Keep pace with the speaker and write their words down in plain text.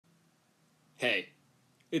Hey,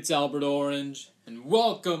 it's Albert Orange, and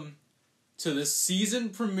welcome to the season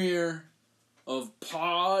premiere of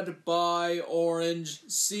Pod.by.orange,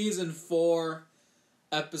 Season 4,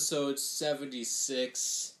 Episode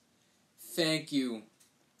 76. Thank you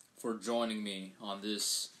for joining me on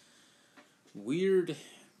this weird,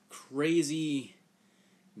 crazy,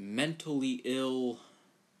 mentally ill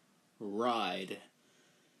ride.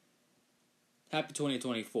 Happy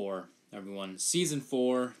 2024. Everyone, Season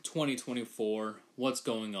 4, 2024, what's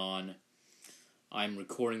going on? I'm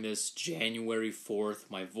recording this January 4th.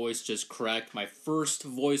 My voice just cracked. My first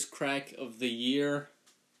voice crack of the year.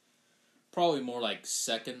 Probably more like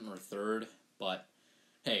second or third, but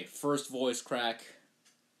hey, first voice crack,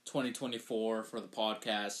 2024 for the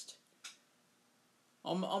podcast.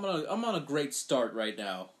 I'm on a great start right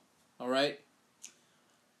now, alright?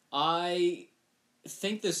 I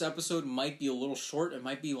think this episode might be a little short. It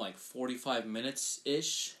might be like 45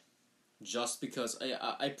 minutes-ish, just because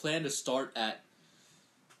I plan to start at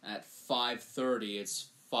 5:30. It's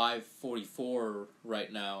 5:44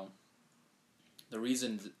 right now. The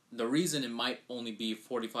reason it might only be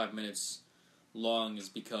 45 minutes long is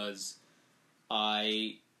because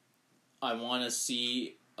I want to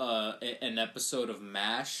see an episode of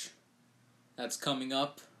MASH that's coming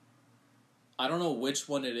up. I don't know which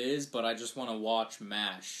one it is, but I just want to watch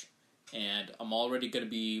MASH. And I'm already going to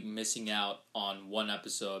be missing out on one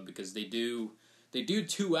episode because they do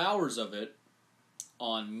 2 hours of it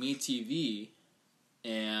on MeTV,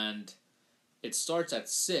 and it starts at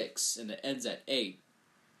 6 and it ends at 8.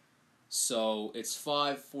 So it's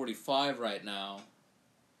 5:45 right now.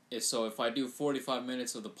 So if I do 45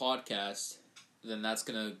 minutes of the podcast, then that's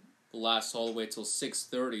going to last all the way till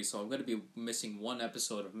 6:30, so I'm going to be missing one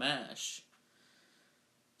episode of MASH.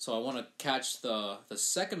 So I want to catch the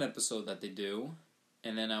second episode that they do,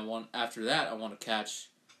 and then after that I want to catch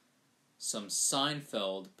some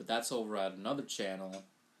Seinfeld, but that's over at another channel.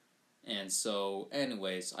 And so,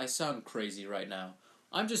 anyways, I sound crazy right now.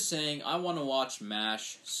 I'm just saying I want to watch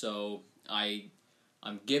MASH, so I'm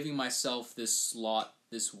giving myself this slot,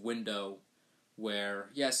 this window, where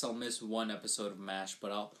yes, I'll miss one episode of MASH,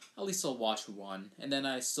 but at least I'll watch one, and then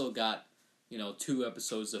I still got 2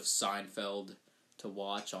 episodes of Seinfeld to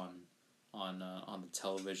watch on the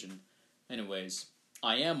television. Anyways,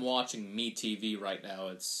 I am watching MeTV right now.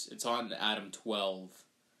 It's on Adam 12,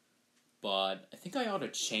 but I think I ought to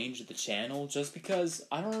change the channel just because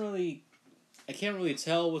I can't really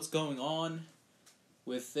tell what's going on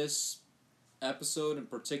with this episode in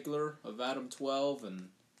particular of Adam 12,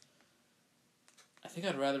 and I think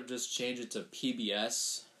I'd rather just change it to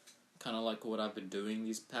PBS, kind of like what I've been doing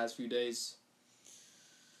these past few days.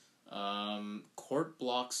 Court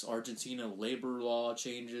blocks Argentina labor law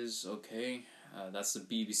changes. Okay, that's the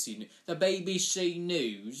BBC. The BBC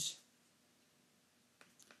News.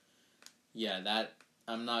 Yeah, that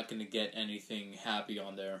I'm not gonna get anything happy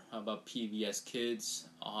on there. How about PBS Kids,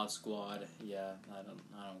 Odd Squad? Yeah, I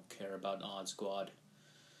don't care about Odd Squad.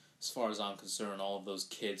 As far as I'm concerned, all of those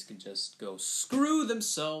kids can just go screw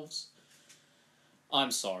themselves.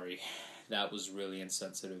 I'm sorry, that was really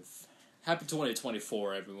insensitive. Happy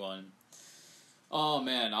 2024, everyone. Oh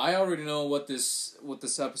man, I already know what this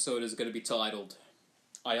episode is going to be titled.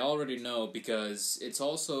 I already know because it's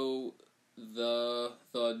also the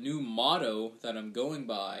new motto that I'm going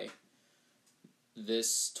by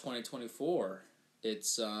this 2024.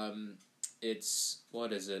 It's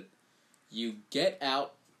what is it? You get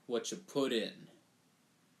out what you put in.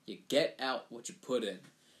 You get out what you put in.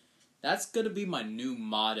 That's going to be my new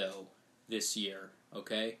motto this year,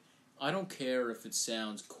 okay? I don't care if it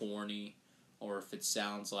sounds corny or if it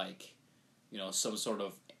sounds like, some sort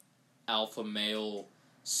of alpha male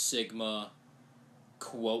sigma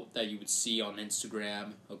quote that you would see on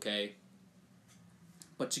Instagram, okay?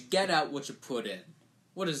 But you get out what you put in.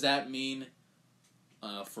 What does that mean?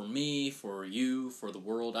 For me, for you, for the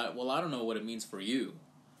world? I don't know what it means for you.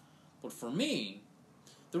 But for me,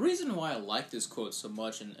 the reason why I like this quote so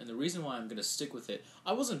much, and the reason why I'm going to stick with it,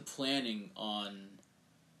 I wasn't planning on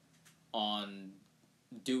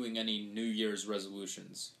doing any New Year's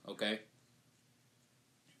resolutions, okay?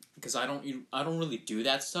 Because I don't really do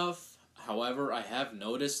that stuff. However, I have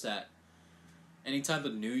noticed that anytime the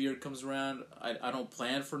New Year comes around, I don't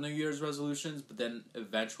plan for New Year's resolutions, but then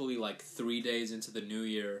eventually, like 3 days into the New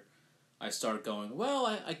Year, I start going, well,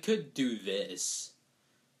 I could do this.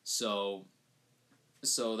 So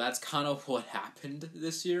that's kind of what happened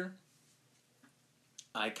this year.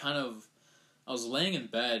 I was laying in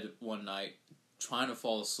bed one night trying to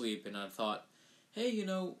fall asleep, and I thought, hey,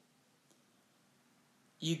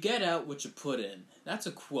 you get out what you put in. That's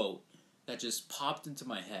a quote that just popped into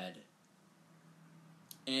my head.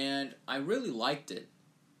 And I really liked it.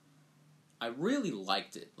 I really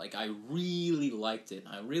liked it. Like, I really liked it.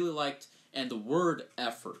 I really liked, and the word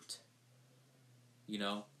effort. You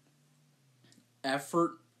know?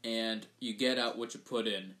 Effort, and you get out what you put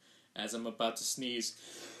in. As I'm about to sneeze.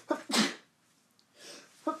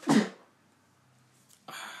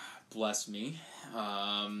 Bless me.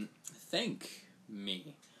 Thank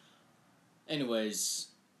me. Anyways,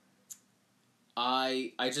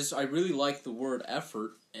 I really like the word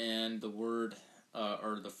effort and the word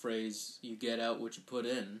or the phrase "you get out what you put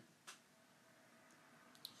in,"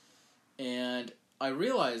 and I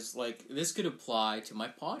realized like this could apply to my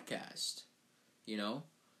podcast. You know,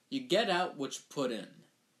 you get out what you put in.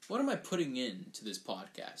 What am I putting into this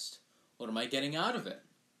podcast? What am I getting out of it?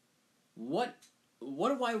 What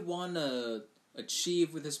do I want to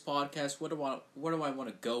achieve with this podcast? What do I want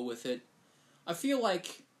to go with it? I feel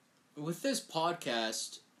like with this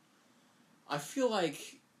podcast, I feel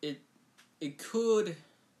like it could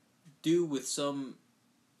do with some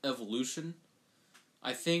evolution.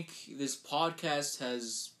 I think this podcast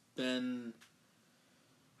has been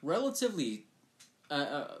relatively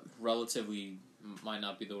might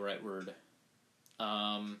not be the right word.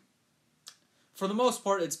 For the most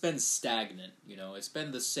part, it's been stagnant, you know. It's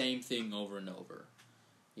been the same thing over and over,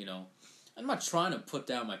 you know. I'm not trying to put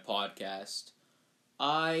down my podcast.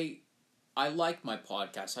 I like my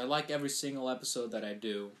podcast. I like every single episode that I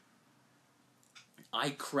do. I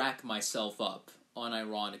crack myself up,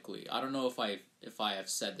 unironically. I don't know if I have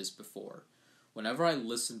said this before. Whenever I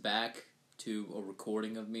listen back to a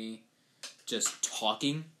recording of me just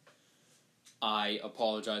talking, I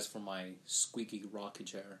apologize for my squeaky rocking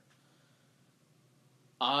chair.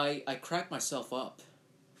 I crack myself up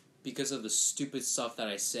because of the stupid stuff that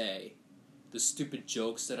I say, the stupid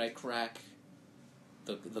jokes that I crack,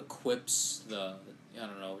 the quips, I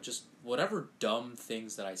don't know, just whatever dumb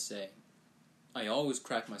things that I say. I always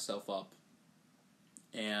crack myself up.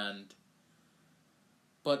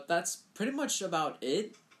 But that's pretty much about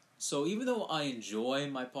it. So even though I enjoy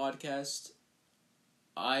my podcast,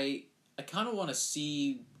 I kind of want to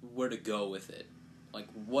see where to go with it. Like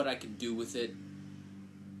what I can do with it,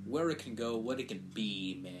 where it can go, what it can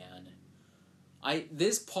be, man.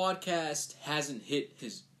 This podcast hasn't hit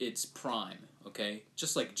its prime, okay?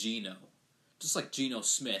 Just like Geno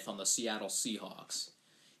Smith on the Seattle Seahawks.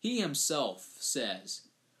 He himself says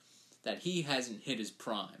that he hasn't hit his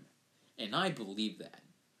prime, and I believe that,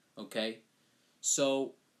 okay?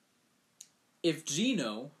 So, if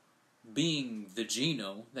Geno, being the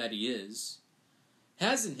Geno that he is,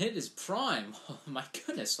 hasn't hit his prime, oh my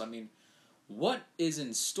goodness, I mean, what is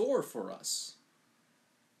in store for us,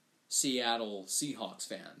 Seattle Seahawks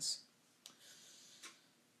fans?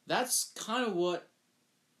 That's kind of what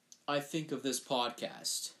I think of this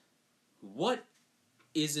podcast. What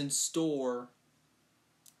is in store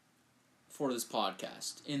for this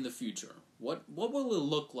podcast in the future? What will it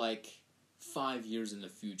look like 5 years in the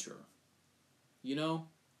future? You know?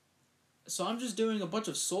 So I'm just doing a bunch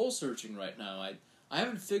of soul searching right now. I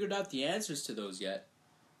haven't figured out the answers to those yet.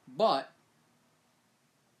 But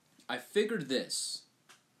I figured this.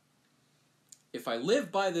 If I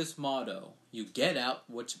live by this motto, you get out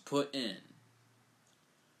what you put in,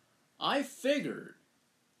 I figured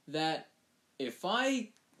that if I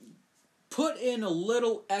put in a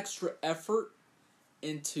little extra effort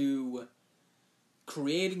into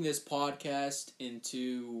creating this podcast,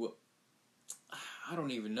 into, I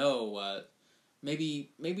don't even know, maybe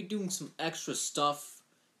doing some extra stuff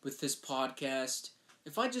with this podcast,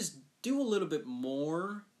 if I just do a little bit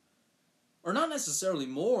more, or not necessarily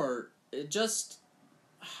more, just,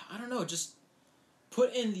 I don't know, just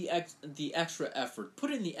put in the extra effort,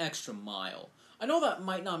 put in the extra mile. I know that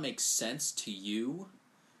might not make sense to you,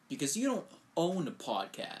 because you don't own a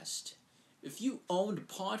podcast. If you owned a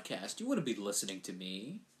podcast, you wouldn't be listening to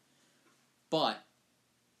me. But,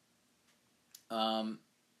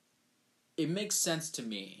 it makes sense to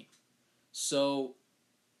me. So,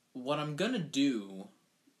 what I'm gonna do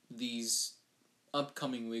these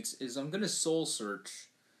upcoming weeks is I'm gonna soul search,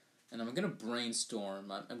 and I'm gonna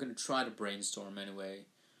brainstorm. I'm gonna try to brainstorm anyway.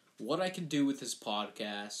 What I can do with this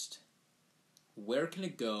podcast, where can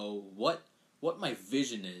it go, what my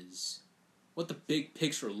vision is, what the big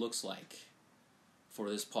picture looks like for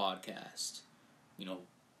this podcast. You know,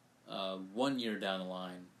 1 year down the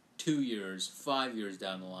line, 2 years, 5 years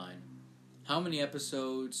down the line. How many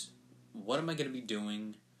episodes? What am I going to be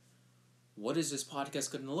doing? What is this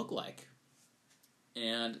podcast going to look like?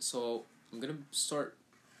 And so I'm going to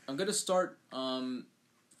start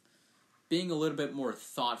being a little bit more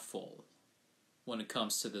thoughtful when it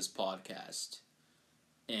comes to this podcast.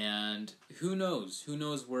 And who knows? Who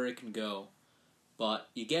knows where it can go? But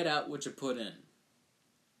you get out what you put in.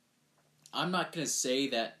 I'm not going to say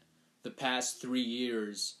that the past 3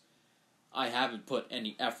 years I haven't put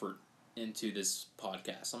any effort into this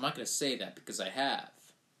podcast. I'm not going to say that because I have.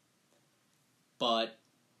 But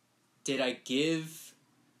did I give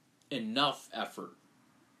enough effort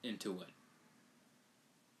into it?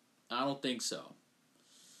 I don't think so.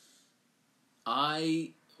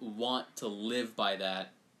 I want to live by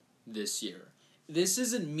that this year. This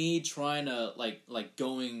isn't me trying to like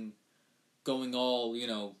going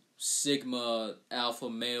all, sigma alpha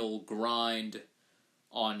male grind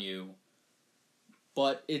on you.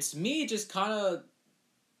 But it's me just kind of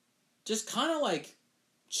like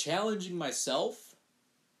challenging myself.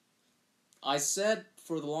 I said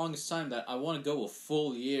for the longest time that I want to go a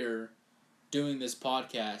full year doing this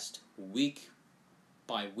podcast week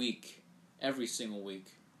by week, every single week.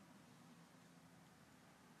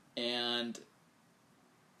 And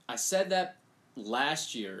I said that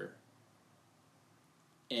last year,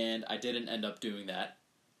 and I didn't end up doing that.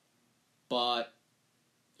 But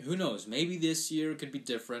who knows? Maybe this year could be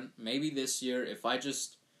different. Maybe this year, if I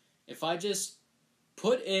just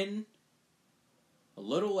put in a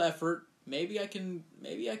little effort, maybe I can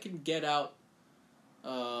get out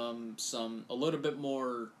a little bit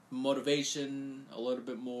more motivation, a little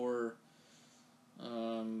bit more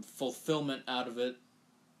fulfillment out of it.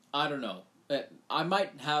 I don't know. I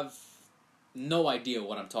might have no idea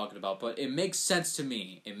what I'm talking about, but it makes sense to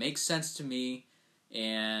me. It makes sense to me,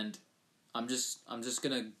 and I'm just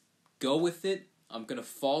gonna go with it. I'm gonna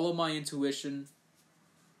follow my intuition,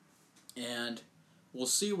 and we'll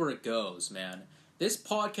see where it goes, man. This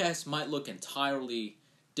podcast might look entirely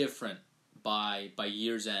different by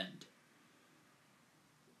year's end.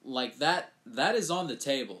 Like that is on the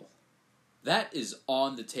table. That is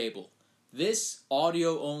on the table. This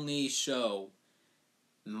audio only show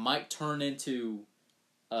might turn into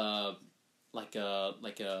like a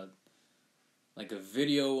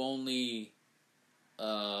video only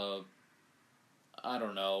I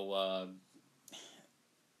don't know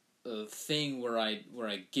a thing where I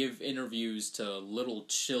give interviews to little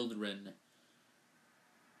children.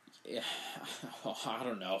 I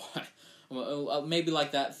don't know. Maybe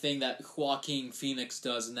like that thing that Joaquin Phoenix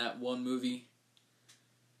does in that one movie.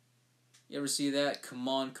 You ever see that? Come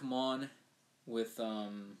on, with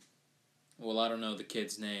well, I don't know the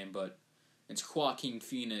kid's name, but it's Joaquin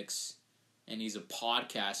Phoenix, and he's a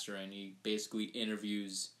podcaster, and he basically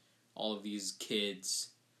interviews all of these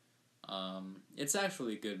kids. It's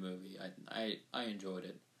actually a good movie. I enjoyed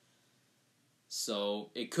it.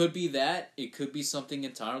 So it could be that. It could be something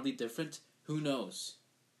entirely different. Who knows?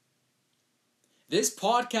 This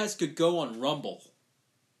podcast could go on Rumble.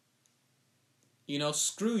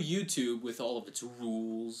 Screw YouTube with all of its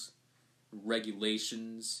rules,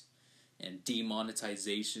 regulations, and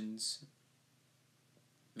demonetizations.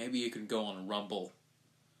 Maybe it could go on Rumble.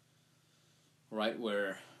 Right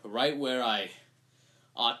where I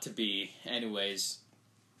ought to be. Anyways,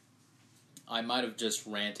 I might have just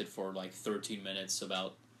ranted for like 13 minutes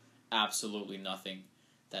about absolutely nothing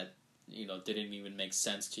that, didn't even make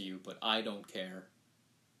sense to you, but I don't care.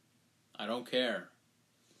 I don't care.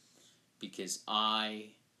 Because I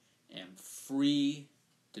am free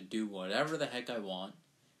to do whatever the heck I want.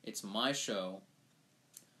 It's my show.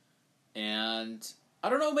 And I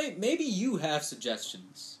don't know, maybe you have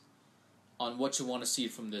suggestions on what you want to see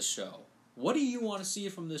from this show. What do you want to see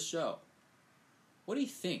from this show? What do you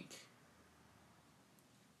think?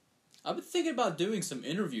 I've been thinking about doing some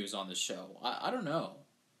interviews on this show. I don't know.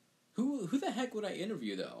 Who the heck would I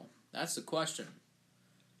interview, though? That's the question.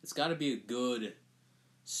 It's got to be a good,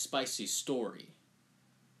 spicy story.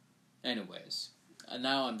 Anyways,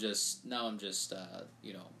 now I'm just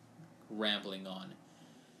rambling on.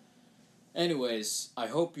 Anyways, I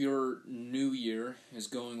hope your new year is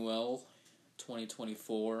going well.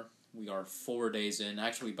 2024. We are 4 days in.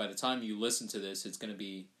 Actually, by the time you listen to this, it's gonna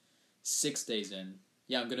be 6 days in.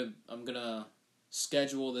 Yeah, I'm gonna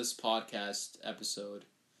schedule this podcast episode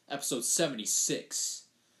 76,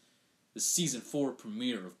 the season 4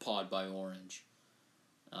 premiere of Pod by Orange.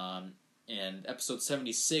 And episode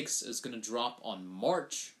 76 is gonna drop on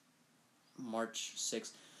March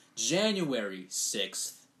 6th, January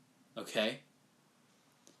 6th. Okay.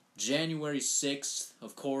 January 6th,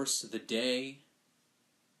 of course, the day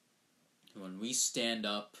when we stand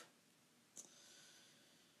up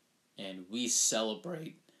and we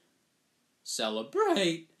celebrate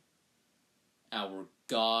our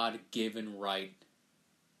God-given right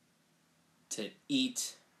to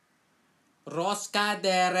eat Rosca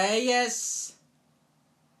de Reyes.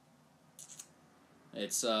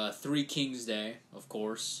 It's Three Kings Day, of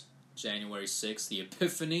course. January 6th, the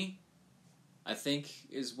Epiphany, I think,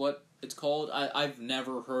 is what it's called. I've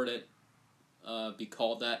never heard it be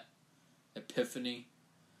called that. Epiphany.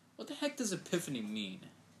 What the heck does Epiphany mean?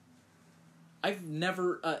 I've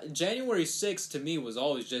never... January 6th to me was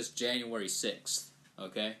always just January 6th,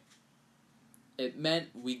 okay? It meant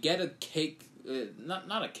we get a cake...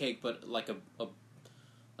 not a cake, but like a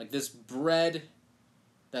like this bread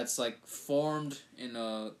that's like formed in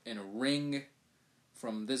a ring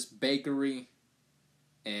from this bakery,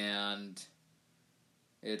 and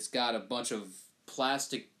it's got a bunch of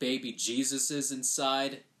plastic baby Jesuses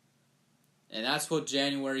inside, and that's what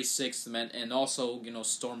January 6th meant. And also,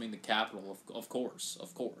 storming the Capitol, of course,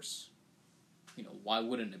 why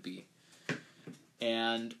wouldn't it be?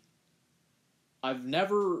 And I've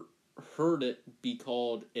never heard it be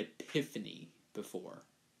called Epiphany before.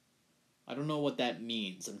 I don't know what that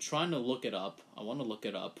means. I'm trying to look it up. I want to look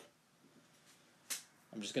it up.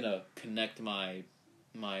 I'm just gonna connect my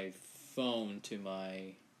phone to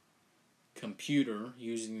my computer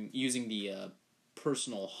using the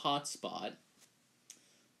personal hotspot.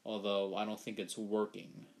 Although I don't think it's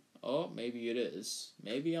working. Oh, maybe it is.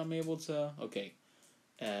 Maybe I'm able to. Okay,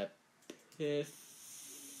 Epiphany.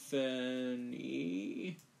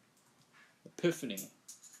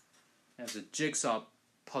 As a jigsaw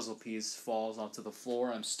puzzle piece falls onto the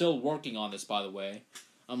floor. I'm still working on this, by the way.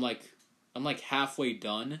 I'm like halfway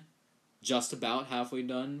done, just about halfway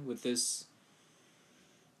done with this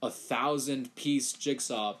 1,000-piece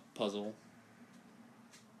jigsaw puzzle.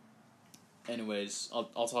 Anyways,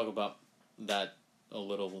 I'll talk about that a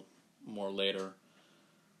little more later.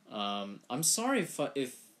 I'm sorry if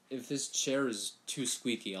this chair is too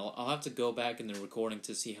squeaky. I'll have to go back in the recording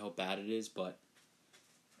to see how bad it is, but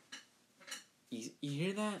you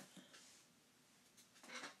hear that?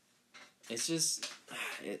 It's just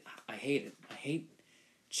I hate it. I hate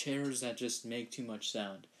chairs that just make too much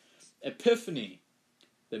sound. Epiphany,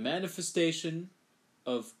 the manifestation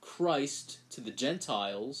of Christ to the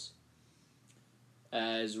Gentiles,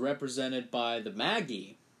 as represented by the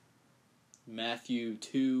Magi, Matthew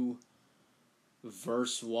 2,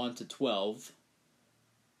 verse 1 to 12.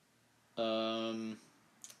 The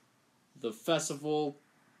festival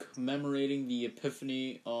commemorating the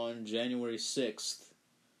Epiphany on January 6th,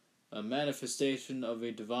 a manifestation of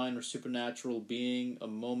a divine or supernatural being, a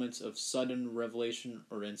moment of sudden revelation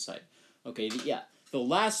or insight. Okay, the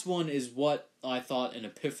last one is what I thought an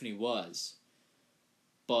epiphany was.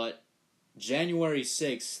 But January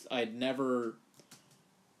 6th, I'd never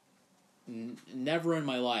in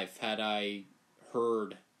my life had I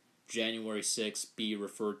heard January 6th be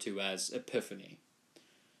referred to as Epiphany.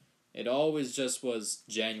 It always just was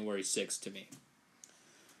January 6th to me.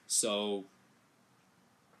 So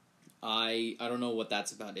I don't know what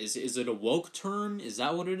that's about. Is it a woke term? Is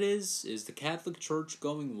that what it is? Is the Catholic Church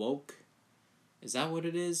going woke? Is that what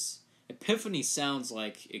it is? Epiphany sounds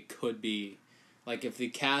like it could be, like if the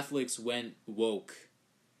Catholics went woke,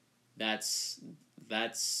 that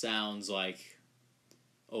sounds like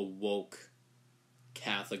a woke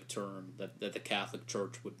Catholic term that the Catholic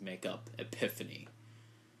Church would make up. Epiphany.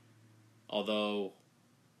 Although,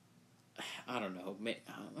 I don't know.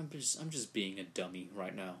 I'm just being a dummy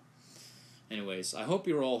right now. Anyways, I hope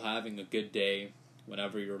you're all having a good day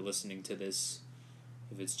whenever you're listening to this.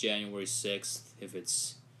 If it's January 6th, if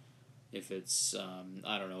it's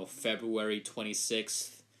I don't know, February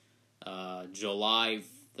 26th, July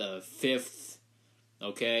the 5th,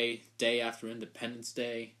 okay, day after Independence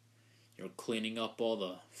Day, you're cleaning up all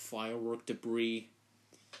the firework debris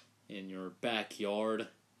in your backyard,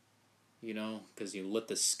 because you lit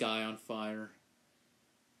the sky on fire.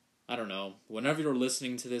 I don't know. Whenever you're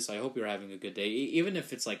listening to this, I hope you're having a good day. Even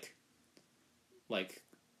if it's like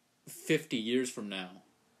 50 years from now,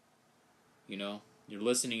 you're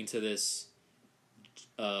listening to this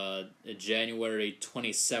January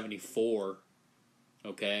 2074,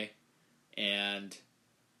 okay? And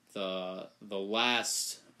the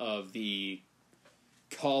last of the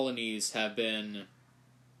colonies have been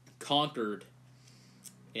conquered,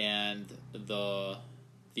 and the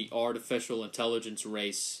artificial intelligence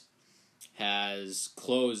race has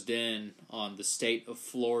closed in on the state of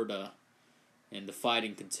Florida, and the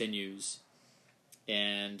fighting continues,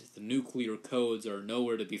 and the nuclear codes are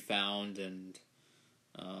nowhere to be found, and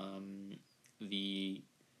the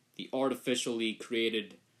artificially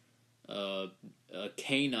created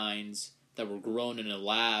canines that were grown in a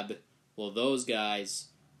lab, well, those guys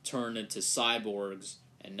turned into cyborgs,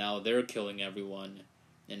 and now they're killing everyone,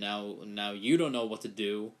 and now you don't know what to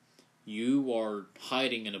do. You are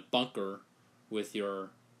hiding in a bunker with your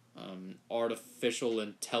artificial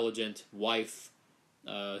intelligent wife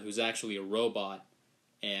who's actually a robot,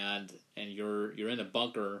 and you're in a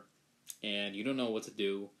bunker, and you don't know what to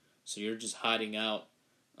do, so you're just hiding out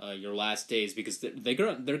your last days because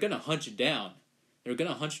they're gonna hunt you down. They're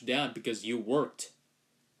gonna hunt you down because you worked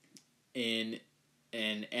in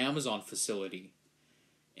an Amazon facility,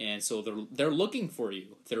 and so they're looking for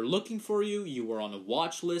you. They're looking for you. You are on a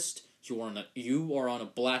watch list. You are on a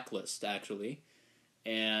blacklist actually,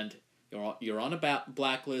 and you're on a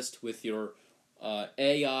blacklist with your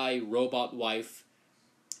AI robot wife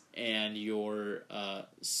and your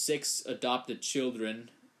 6 adopted children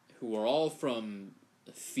who are all from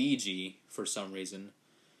Fiji for some reason,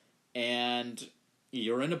 and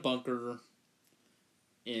you're in a bunker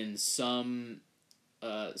in some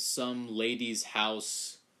lady's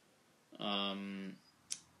house in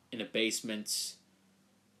a basement.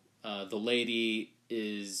 The lady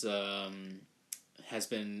has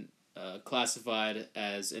been classified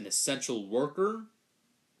as an essential worker,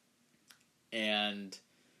 and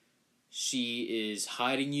she is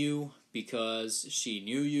hiding you because she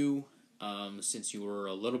knew you since you were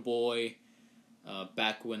a little boy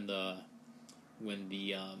back when the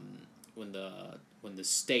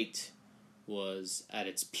state was at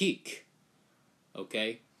its peak.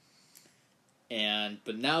 Okay,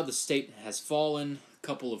 but now the state has fallen. A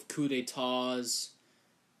couple of coups d'états,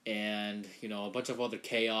 and a bunch of other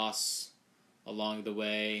chaos along the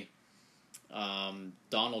way.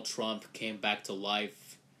 Donald Trump came back to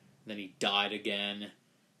life, and then he died again,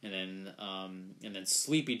 and then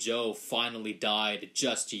Sleepy Joe finally died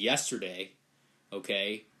just yesterday.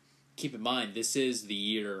 Okay, keep in mind this is the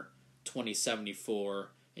year 2074,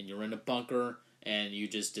 and you're in a bunker, and you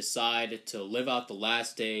just decide to live out the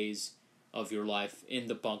last days of your life in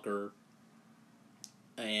the bunker,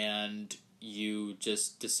 and you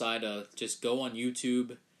just decide to just go on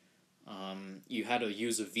YouTube. You had to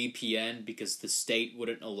use a VPN because the state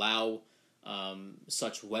wouldn't allow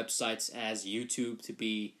such websites as YouTube to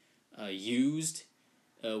be used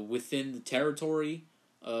within the territory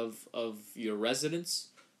of your residence.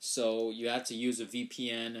 So you had to use a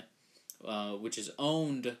VPN, which is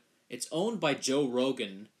owned. It's owned by Joe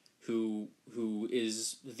Rogan, who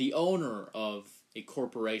is the owner of a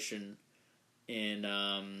corporation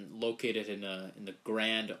located in the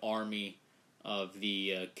Grand Army of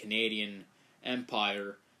the Canadian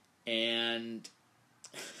Empire, and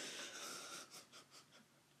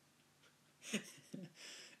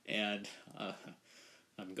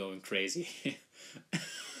I'm going crazy,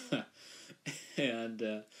 and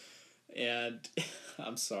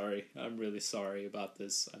I'm sorry. I'm really sorry about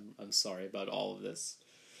this. I'm sorry about all of this.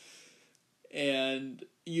 And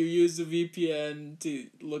you use the VPN to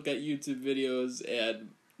look at YouTube videos, and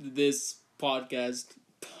this podcast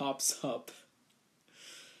pops up.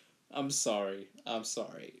 I'm sorry.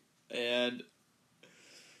 And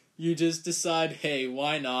you just decide, hey,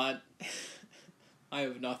 why not? I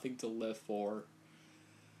have nothing to live for.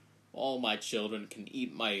 All my children can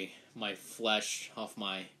eat my flesh off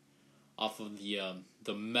of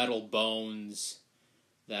the metal bones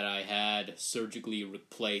that I had surgically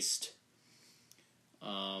replaced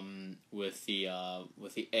with the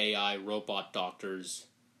AI robot doctors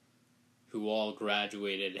who all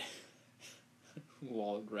graduated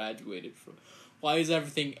from. Why is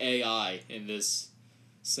everything AI in this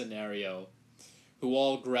scenario? Who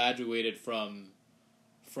all graduated from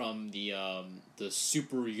the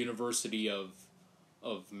super university of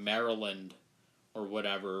Maryland or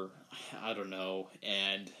whatever, I don't know,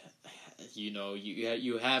 and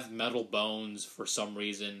you have metal bones for some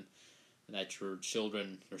reason, and that your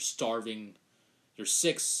children are starving. Your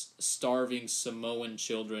 6 starving Samoan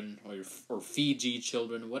children, or Fiji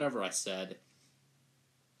children, whatever I said.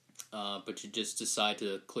 But you just decide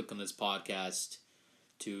to click on this podcast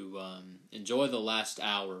to enjoy the last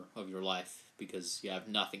hour of your life because you have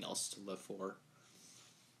nothing else to live for.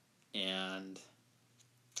 And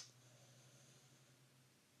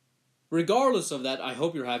regardless of that, I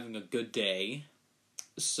hope you're having a good day.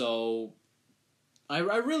 So I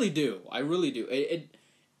really do. I really do.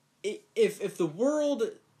 If the world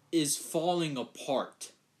is falling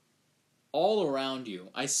apart all around you,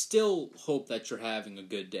 I still hope that you're having a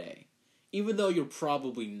good day, even though you're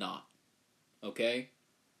probably not. Okay?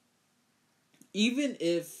 Even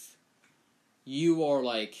if you are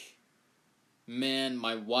like, man,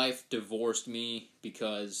 my wife divorced me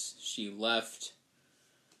because she left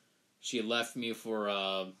me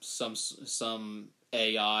for some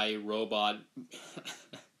AI robot.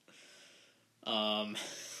 I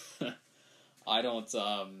don't,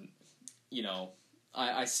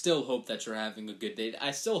 I still hope that you're having a good day.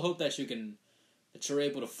 I still hope that you can that you're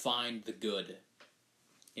able to find the good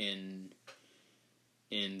in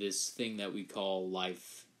this thing that we call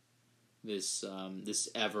life, this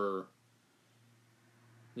ever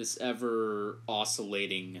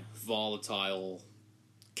oscillating, volatile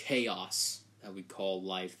chaos that we call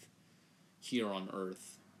life here on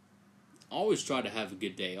Earth. Always try to have a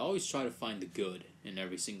good day. Always try to find the good in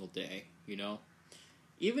every single day, you know?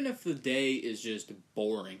 Even if the day is just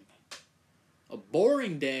boring. A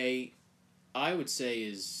boring day, I would say,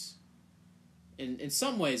 is... In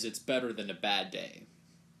some ways, it's better than a bad day.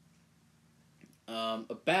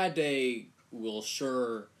 A bad day will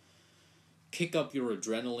sure kick up your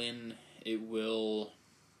adrenaline. It will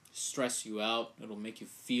stress you out. It'll make you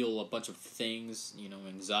feel a bunch of things, you know,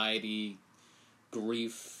 anxiety,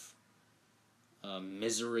 grief,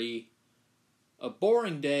 misery. A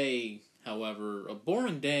boring day, however,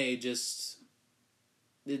 just,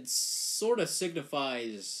 it sort of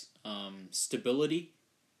signifies stability,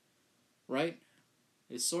 right?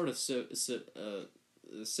 It sort of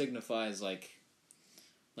signifies like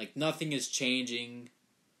nothing is changing.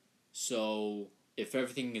 So if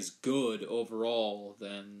everything is good overall,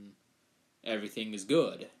 then everything is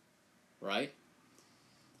good, right?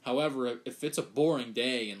 However, if it's a boring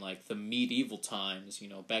day in like the medieval times, you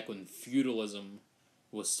know, back when feudalism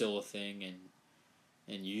was still a thing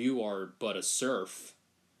and you are but a serf,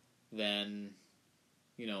 then,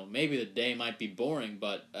 you know, maybe the day might be boring,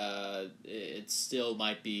 but it still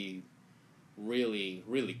might be really,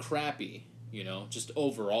 really crappy, you know, just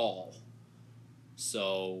overall.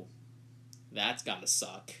 So that's gotta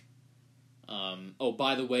suck. Oh,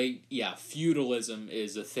 by the way, yeah, feudalism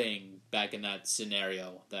is a thing back in that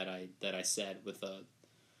scenario that I said with the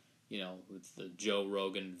Joe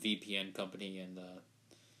Rogan VPN company and the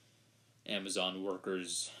Amazon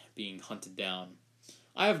workers being hunted down.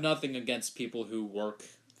 I have nothing against people who work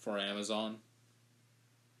for Amazon.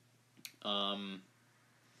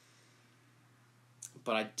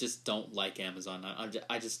 But I just don't like Amazon.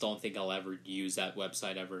 I just don't think I'll ever use that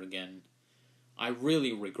website ever again. I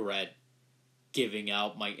really regret giving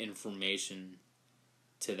out my information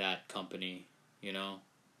to that company, you know?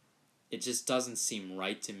 It just doesn't seem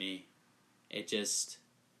right to me. It just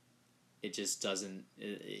doesn't...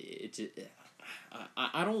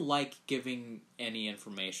 I don't like giving any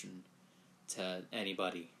information to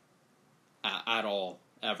anybody. At all.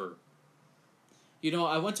 Ever. You know,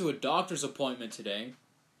 I went to a doctor's appointment today.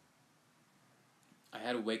 I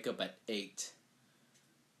had to wake up at 8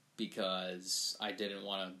 because I didn't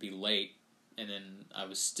want to be late. And then I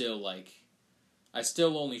still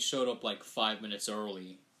only showed up like 5 minutes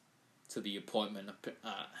early to the appointment.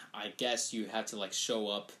 I guess you had to like show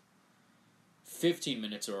up 15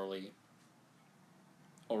 minutes early,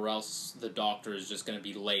 or else the doctor is just going to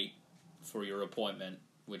be late for your appointment,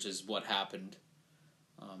 which is what happened.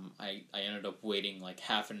 I ended up waiting like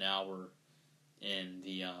half an hour in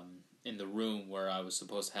the room where I was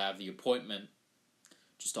supposed to have the appointment,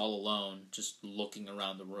 just all alone, just looking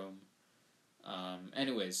around the room.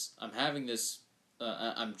 Anyways, I'm having this.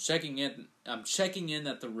 I'm checking in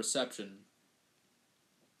at the reception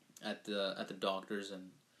at the doctor's,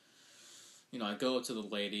 and you know, I go to the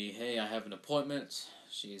lady. Hey, I have an appointment.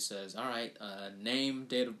 She says, "All right, name,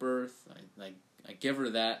 date of birth." I give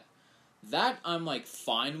her that. That I'm like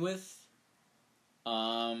fine with.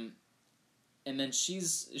 And then she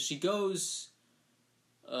goes,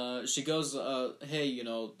 hey, you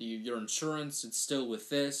know, your insurance, it's still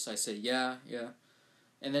with this. I say, yeah.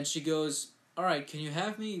 And then she goes, all right, can you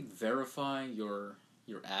have me verify your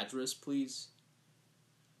address, please?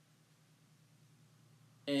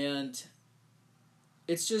 And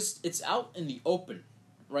it's out in the open,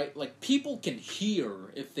 right? Like, people can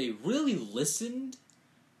hear, if they really listened,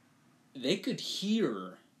 they could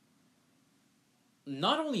hear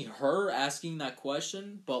not only her asking that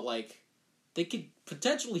question, but like they could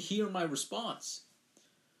potentially hear my response.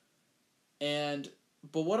 But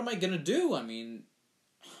what am I gonna do? I mean,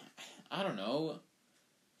 I don't know.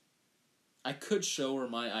 I could show her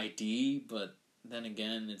my ID, but then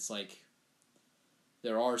again, it's like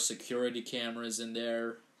there are security cameras in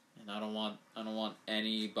there, and I don't want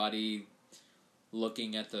anybody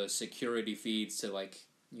looking at the security feeds to like,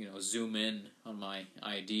 you know, zoom in on my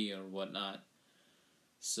ID or whatnot.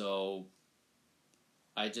 So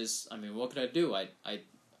what could I do? I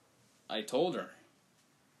told her.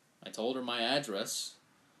 I told her my address,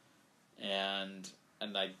 and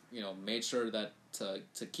I, you know, made sure that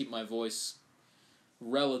to keep my voice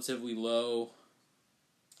relatively low.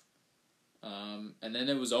 And then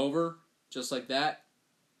it was over, just like that.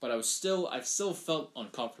 But I still felt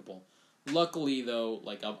uncomfortable. Luckily, though,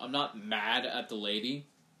 like I'm not mad at the lady.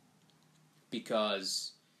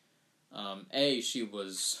 because A, she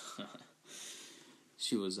was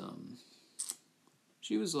she was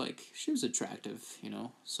attractive,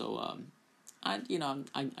 so I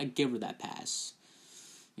give her that pass.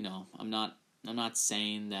 I'm not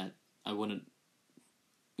saying that I wouldn't,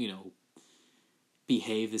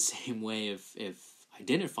 behave the same way if I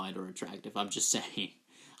didn't find her attractive. I'm just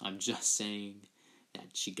saying that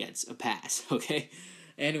she gets a pass, okay?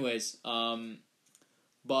 Anyways,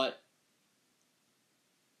 but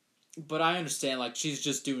I understand, like, she's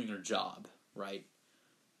just doing her job, right?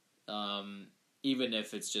 Even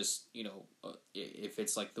if it's just, if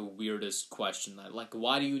it's like the weirdest question, like,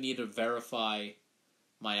 why do you need to verify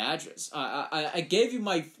my address? I gave you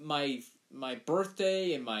my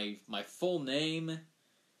birthday and my full name.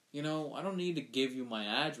 I don't need to give you my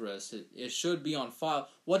address. It should be on file.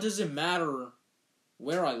 What does it matter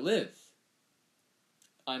where I live?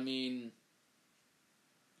 I mean,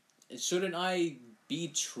 shouldn't I be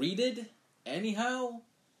treated anyhow?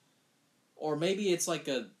 Or maybe it's like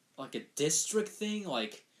a district thing,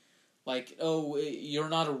 like oh, you're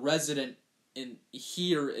not a resident in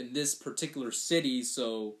this particular city,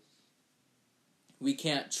 so we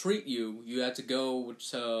can't treat you. You have to go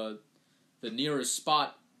to the nearest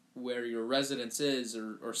spot where your residence is,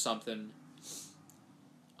 or something.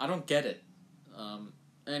 I don't get it.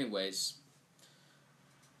 Anyways,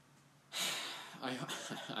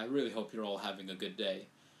 I really hope you're all having a good day.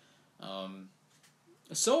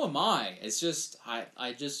 So am I. It's just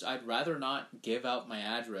I'd rather not give out my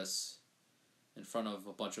address in front of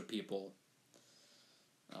a bunch of people.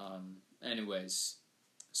 Anyways,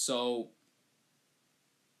 so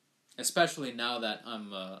especially now that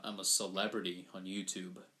I'm a celebrity on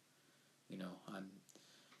YouTube, I'm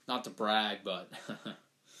not to brag, but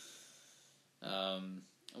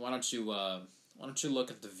why don't you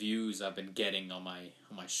look at the views I've been getting on my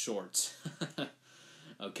shorts?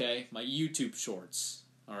 Okay, my YouTube shorts.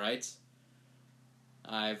 All right,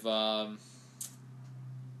 I've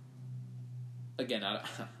again, I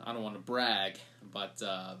don't want to brag, but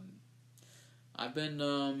I've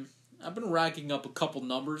been racking up a couple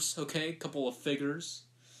numbers. Okay, a couple of figures.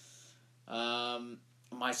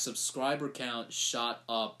 My subscriber count shot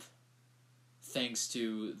up thanks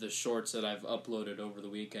to the shorts that I've uploaded over the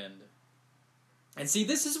weekend. And see,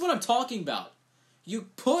 this is what I'm talking about. You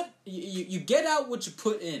get out what you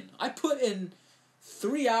put in. I put in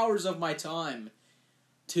 3 hours of my time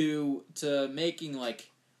to making like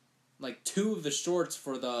 2 of the shorts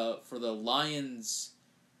for the Lions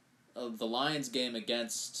game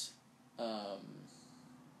against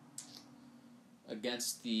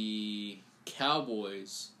the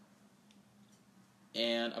Cowboys,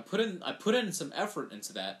 and I put in some effort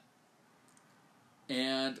into that,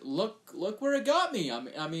 and look where it got me.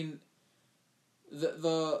 I mean,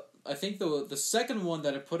 I think the second one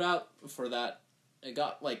that I put out for that, it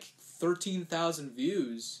got like 13,000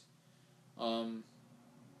 views. I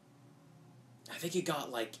think it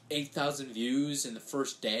got like 8,000 views in the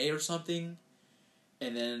first day or something,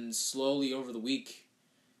 and then slowly over the week,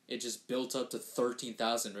 it just built up to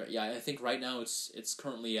 13,000. Yeah, I think right now it's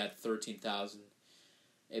currently at 13,000.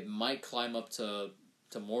 It might climb up to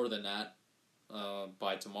more than that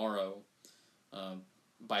by tomorrow.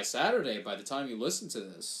 By Saturday, by the time you listen to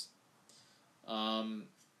this,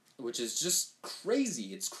 which is just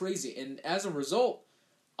crazy. It's crazy, and as a result,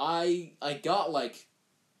 I got like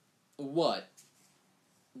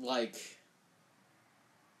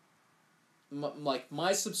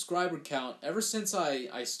my subscriber count ever since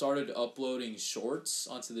I started uploading shorts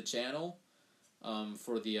onto the channel,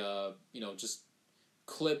 for the just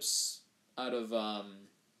clips out of a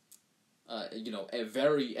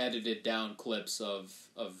very edited down clips of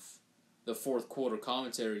the fourth quarter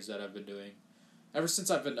commentaries that I've been doing. Ever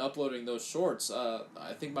since I've been uploading those shorts,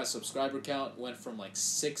 I think my subscriber count went from like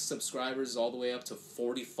 6 subscribers all the way up to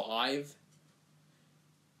 45.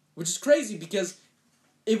 Which is crazy because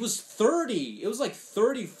it was 30. It was like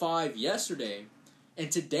 35 yesterday.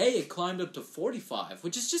 And today it climbed up to 45,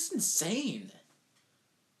 which is just insane.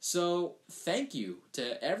 So thank you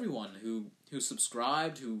to everyone who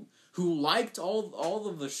subscribed, who liked all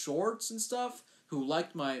of the shorts and stuff, who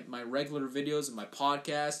liked my regular videos and my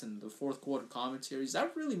podcast and the fourth quarter commentaries.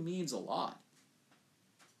 That really means a lot.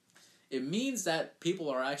 It means that people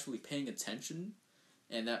are actually paying attention,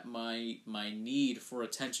 and that my need for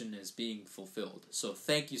attention is being fulfilled. So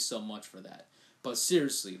thank you so much for that. But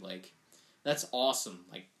seriously, like, that's awesome.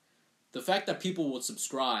 Like, the fact that people would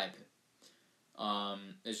subscribe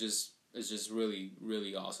is just really,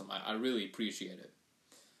 really awesome. I really appreciate it.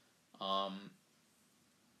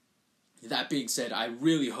 That being said, I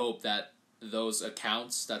really hope that those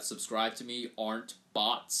accounts that subscribe to me aren't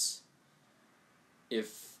bots.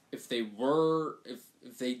 If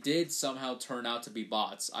they did somehow turn out to be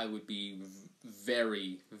bots, I would be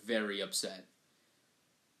very, very upset.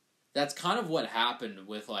 That's kind of what happened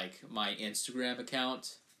with like my Instagram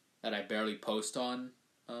account that I barely post on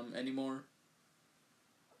anymore.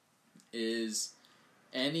 Is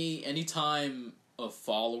anytime a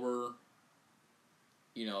follower,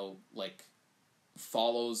 like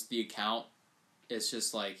follows the account, it's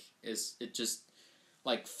just like it just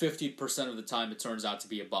like 50% of the time it turns out to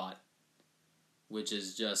be a bot, which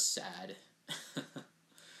is just sad.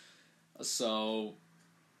 So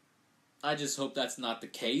I just hope that's not the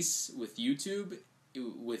case with YouTube.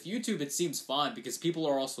 With YouTube, it seems fine because people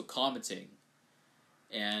are also commenting,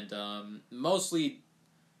 and mostly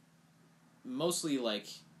like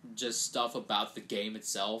just stuff about the game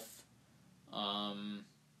itself.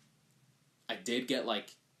 I did get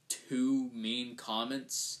like 2 mean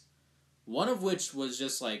comments, one of which was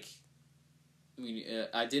just like,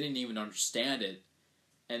 I didn't even understand it,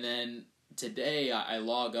 and then today I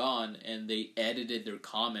log on and they edited their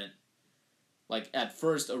comment. Like at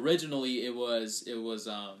first, originally it was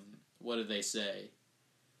what did they say?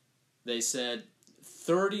 They said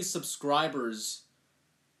 30 subscribers,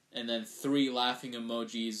 and then 3 laughing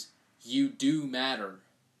emojis. You do matter.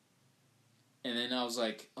 And then I was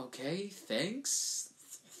like, okay, thanks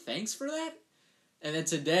for that. And then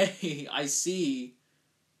today I see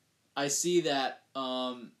that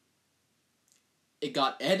it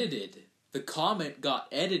got edited. The comment got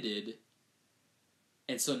edited.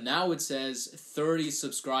 And so now it says 30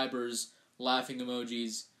 subscribers, laughing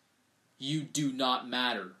emojis, you do not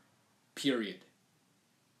matter, period.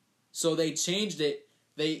 So they changed it.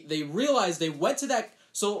 They realized they went to that.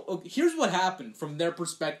 So here's what happened from their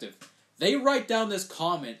perspective. They write down this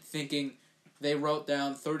comment thinking they wrote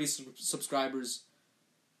down 30 subscribers,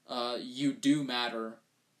 you do matter,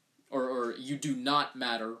 or you do not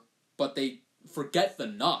matter, but they forget the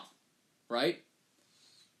not, right?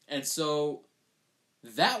 And so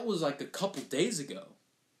that was like a couple days ago.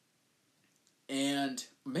 And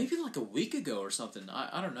maybe like a week ago or something.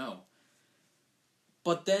 I don't know.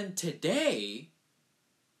 But then today,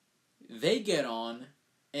 they get on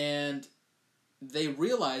and they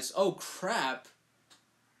realize, oh crap,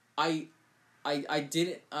 I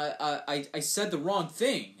said the wrong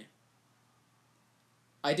thing.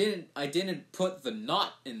 I didn't put the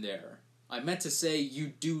not in there. I meant to say you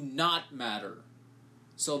do not matter.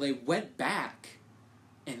 So they went back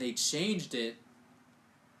and they changed it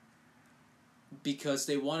because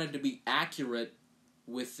they wanted to be accurate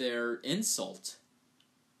with their insult,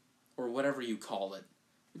 or whatever you call it,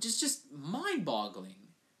 which is just mind-boggling.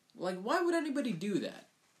 Like, why would anybody do that?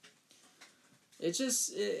 It's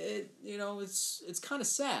just it's kind of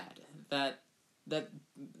sad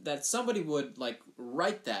that somebody would like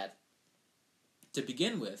write that to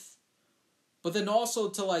begin with, but then also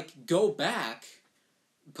to like go back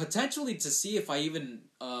potentially to see if I even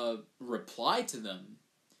reply to them,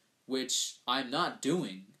 which I'm not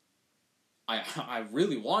doing. I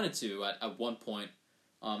really wanted to at one point,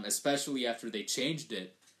 especially after they changed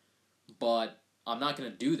it, but I'm not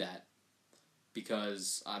going to do that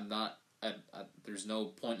because I'm not. There's no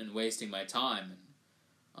point in wasting my time.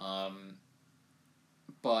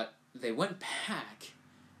 But they went back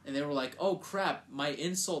and they were like, "Oh crap! My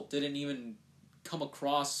insult didn't even come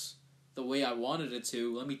across the way I wanted it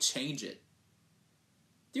to. Let me change it."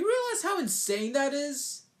 Do you realize how insane that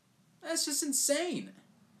is? That's just insane.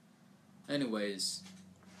 Anyways,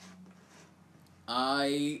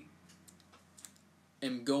 I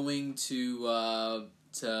am going to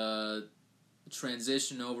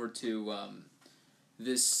transition over to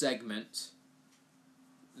this segment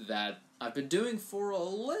that I've been doing for a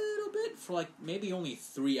little bit, for like maybe only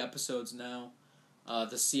 3 episodes now.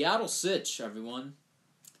 The Seattle Sitch, everyone.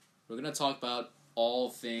 We're going to talk about all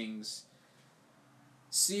things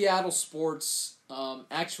Seattle sports,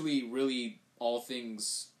 actually really all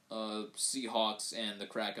things Seahawks and the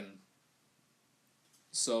Kraken.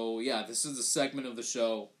 So yeah, this is the segment of the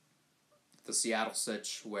show, the Seattle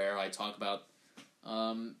Sitch, where I talk about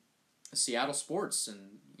Seattle sports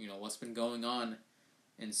and what's been going on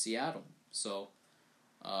in Seattle. So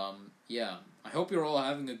yeah, I hope you're all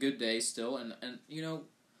having a good day still, and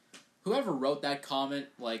whoever wrote that comment,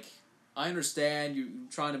 like, I understand you're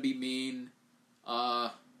trying to be mean.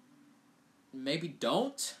 Maybe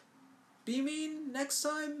don't be mean next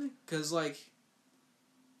time, because like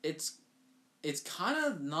it's kind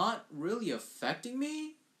of not really affecting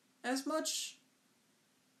me as much.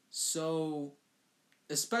 So,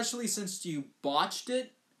 especially since you botched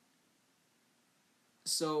it.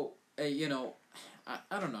 So, you know,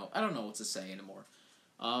 I don't know. I don't know what to say anymore.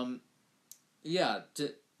 Yeah,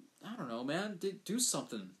 I don't know, man. Do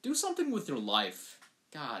something. Do something with your life.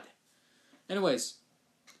 God. Anyways,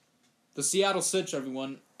 the Seattle Sitch,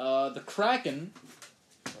 everyone. The Kraken.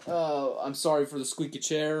 I'm sorry for the squeaky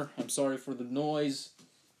chair. I'm sorry for the noise.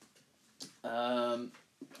 I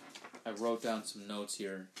wrote down some notes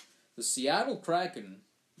here. The Seattle Kraken,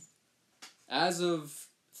 as of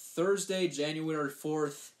Thursday, January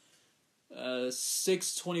 4th,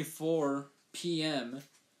 6:24 p.m.,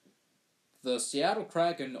 the Seattle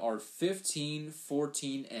Kraken are 15,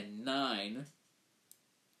 14, and 9.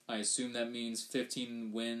 I assume that means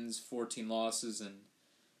 15 wins, 14 losses, and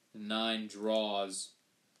 9 draws,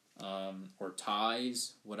 or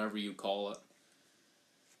ties, whatever you call it.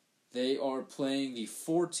 They are playing the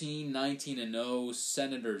 14, 19, and 0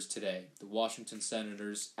 Senators today, the Washington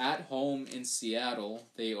Senators, at home in Seattle.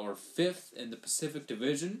 They are 5th in the Pacific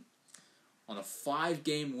Division on a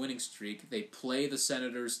 5-game winning streak. They play the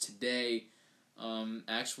Senators today,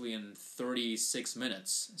 actually in 36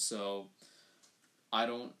 minutes. So I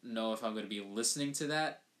don't know if I'm going to be listening to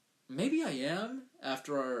that. Maybe I am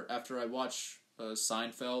after I watch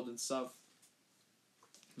Seinfeld and stuff.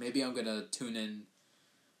 Maybe I'm going to tune in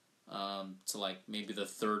to like maybe the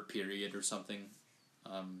third period or something.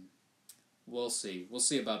 We'll see. We'll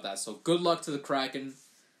see about that. So good luck to the Kraken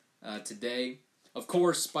today. Of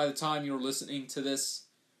course, by the time you're listening to this,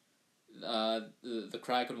 the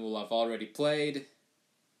Kraken will have already played,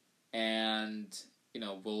 and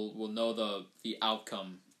we'll know the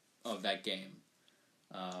outcome of that game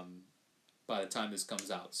by the time this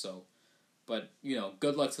comes out. So, but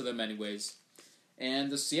good luck to them anyways.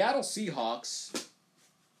 And the Seattle Seahawks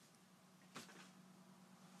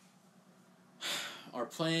are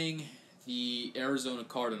playing the Arizona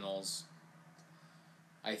Cardinals.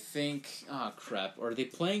 I think... crap. Are they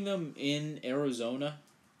playing them in Arizona?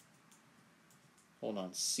 Hold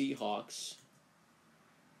on. Seahawks.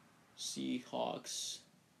 Seattle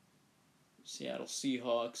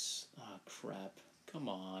Seahawks. Crap. Come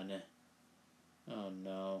on. Oh,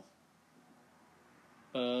 no.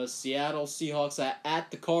 Seattle Seahawks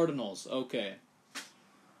at the Cardinals. Okay.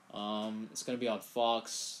 It's going to be on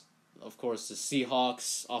Fox. Of course, the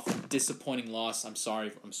Seahawks off a disappointing loss. I'm sorry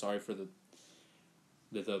for the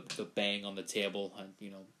bang on the table.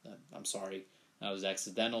 I'm sorry. That was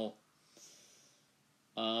accidental.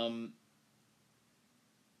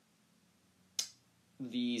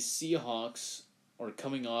 The Seahawks are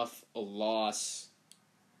coming off a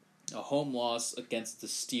home loss against the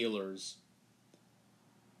Steelers.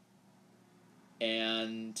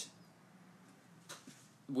 And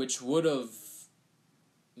which would have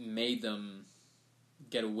made them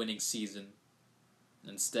get a winning season.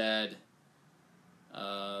 Instead,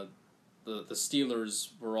 the Steelers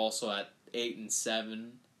were also at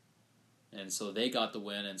 8-7, and so they got the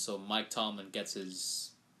win. And so Mike Tomlin gets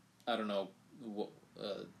his, I don't know,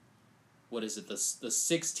 what is it, the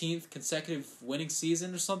 16th consecutive winning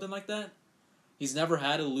season or something like that. He's never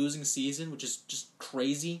had a losing season, which is just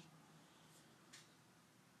crazy.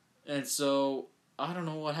 And so I don't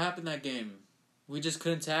know what happened that game. We just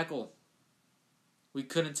couldn't tackle.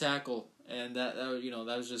 And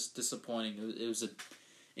that was just disappointing. It was an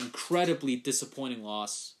incredibly disappointing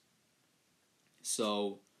loss.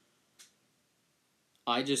 So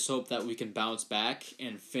I just hope that we can bounce back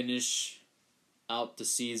and finish out the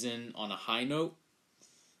season on a high note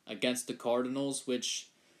against the Cardinals, which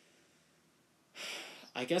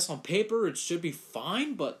I guess on paper it should be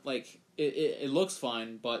fine, but like it looks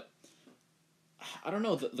fine, but I don't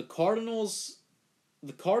know, the Cardinals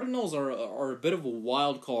are a bit of a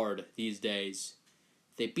wild card these days.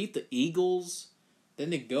 They beat the Eagles, then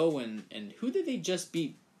they go and who did they just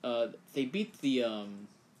beat? They beat the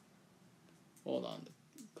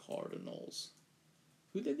the Cardinals.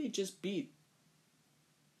 Who did they just beat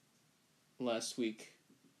last week?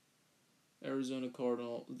 Arizona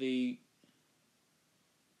Cardinal. They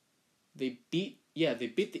beat the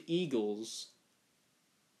Eagles.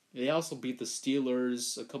 They also beat the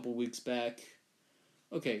Steelers a couple weeks back.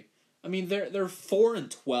 Okay, I mean they're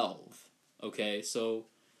 4-12. Okay, so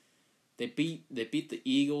they beat the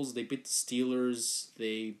Eagles, they beat the Steelers,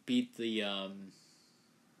 they beat the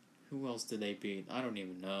who else did they beat? I don't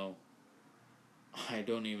even know.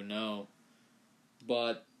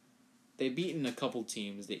 But they've beaten a couple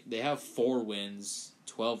teams. They have 4 wins,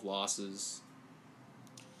 12 losses.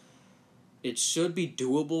 It should be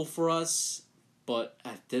doable for us, but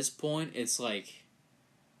at this point it's like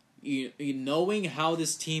knowing how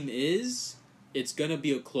this team is, it's going to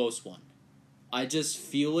be a close one. I just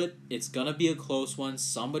feel it. It's going to be a close one.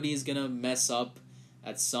 Somebody's going to mess up.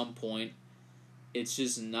 at some point. It's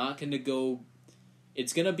just not going to go.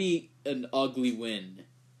 It's going to be an ugly win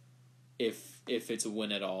if it's a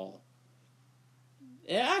win at all.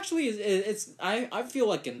 It actually is. I feel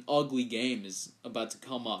like an ugly game is about to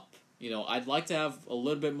come up. I'd like to have a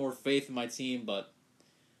little bit more faith in my team, but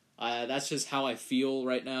that's just how I feel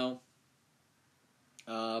right now.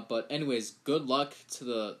 But anyways, good luck to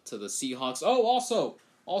the Seahawks. Oh,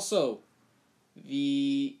 also,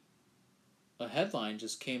 a headline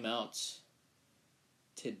just came out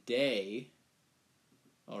today,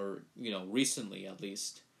 or recently at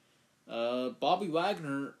least. Bobby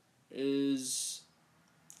Wagner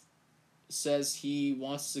says he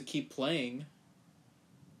wants to keep playing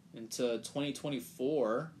into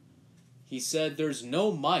 2024. He said there's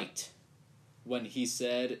no might when he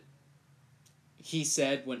said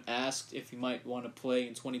when asked if he might want to play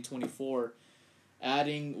in 2024,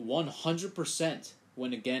 adding 100%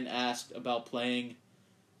 when again asked about playing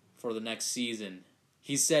for the next season.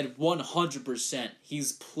 He said 100%.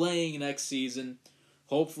 He's playing next season.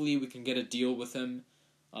 Hopefully we can get a deal with him.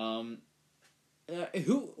 What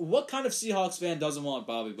kind of Seahawks fan doesn't want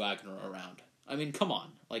Bobby Wagner around? I mean, come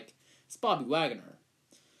on. It's Bobby Wagner.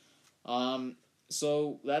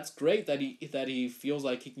 So that's great that he feels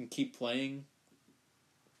like he can keep playing.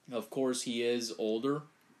 Of course, he is older,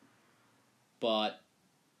 but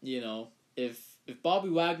if Bobby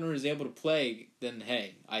Wagner is able to play, then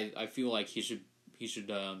hey, I feel like he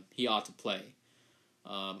ought to play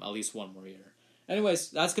at least one more year. Anyways,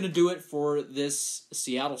 that's gonna do it for this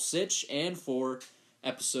Seattle Sitch and for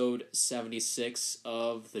episode 76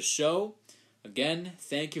 of the show. Again,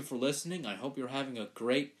 thank you for listening. I hope you're having a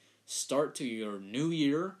great start to your new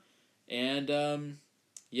year, and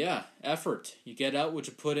effort. You get out what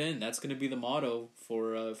you put in. That's going to be the motto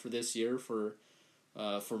for this year for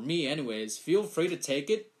me anyways. Feel free to take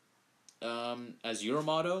it as your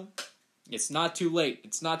motto. It's not too late.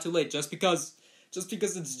 It's not too late just because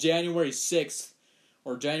it's January 6th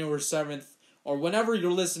or January 7th or whenever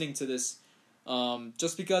you're listening to this.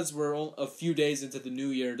 Just because we're a few days into the new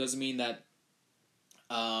year doesn't mean that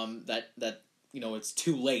it's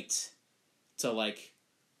too late to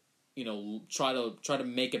try to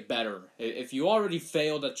make it better. If you already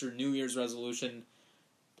failed at your New Year's resolution,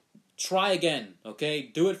 try again, okay?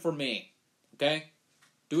 Do it for me, okay?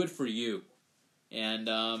 Do it for you. And,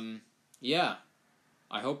 I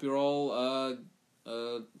hope you're all,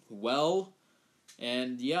 well.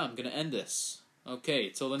 And, I'm gonna end this. Okay,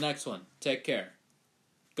 till the next one. Take care.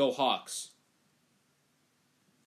 Go Hawks.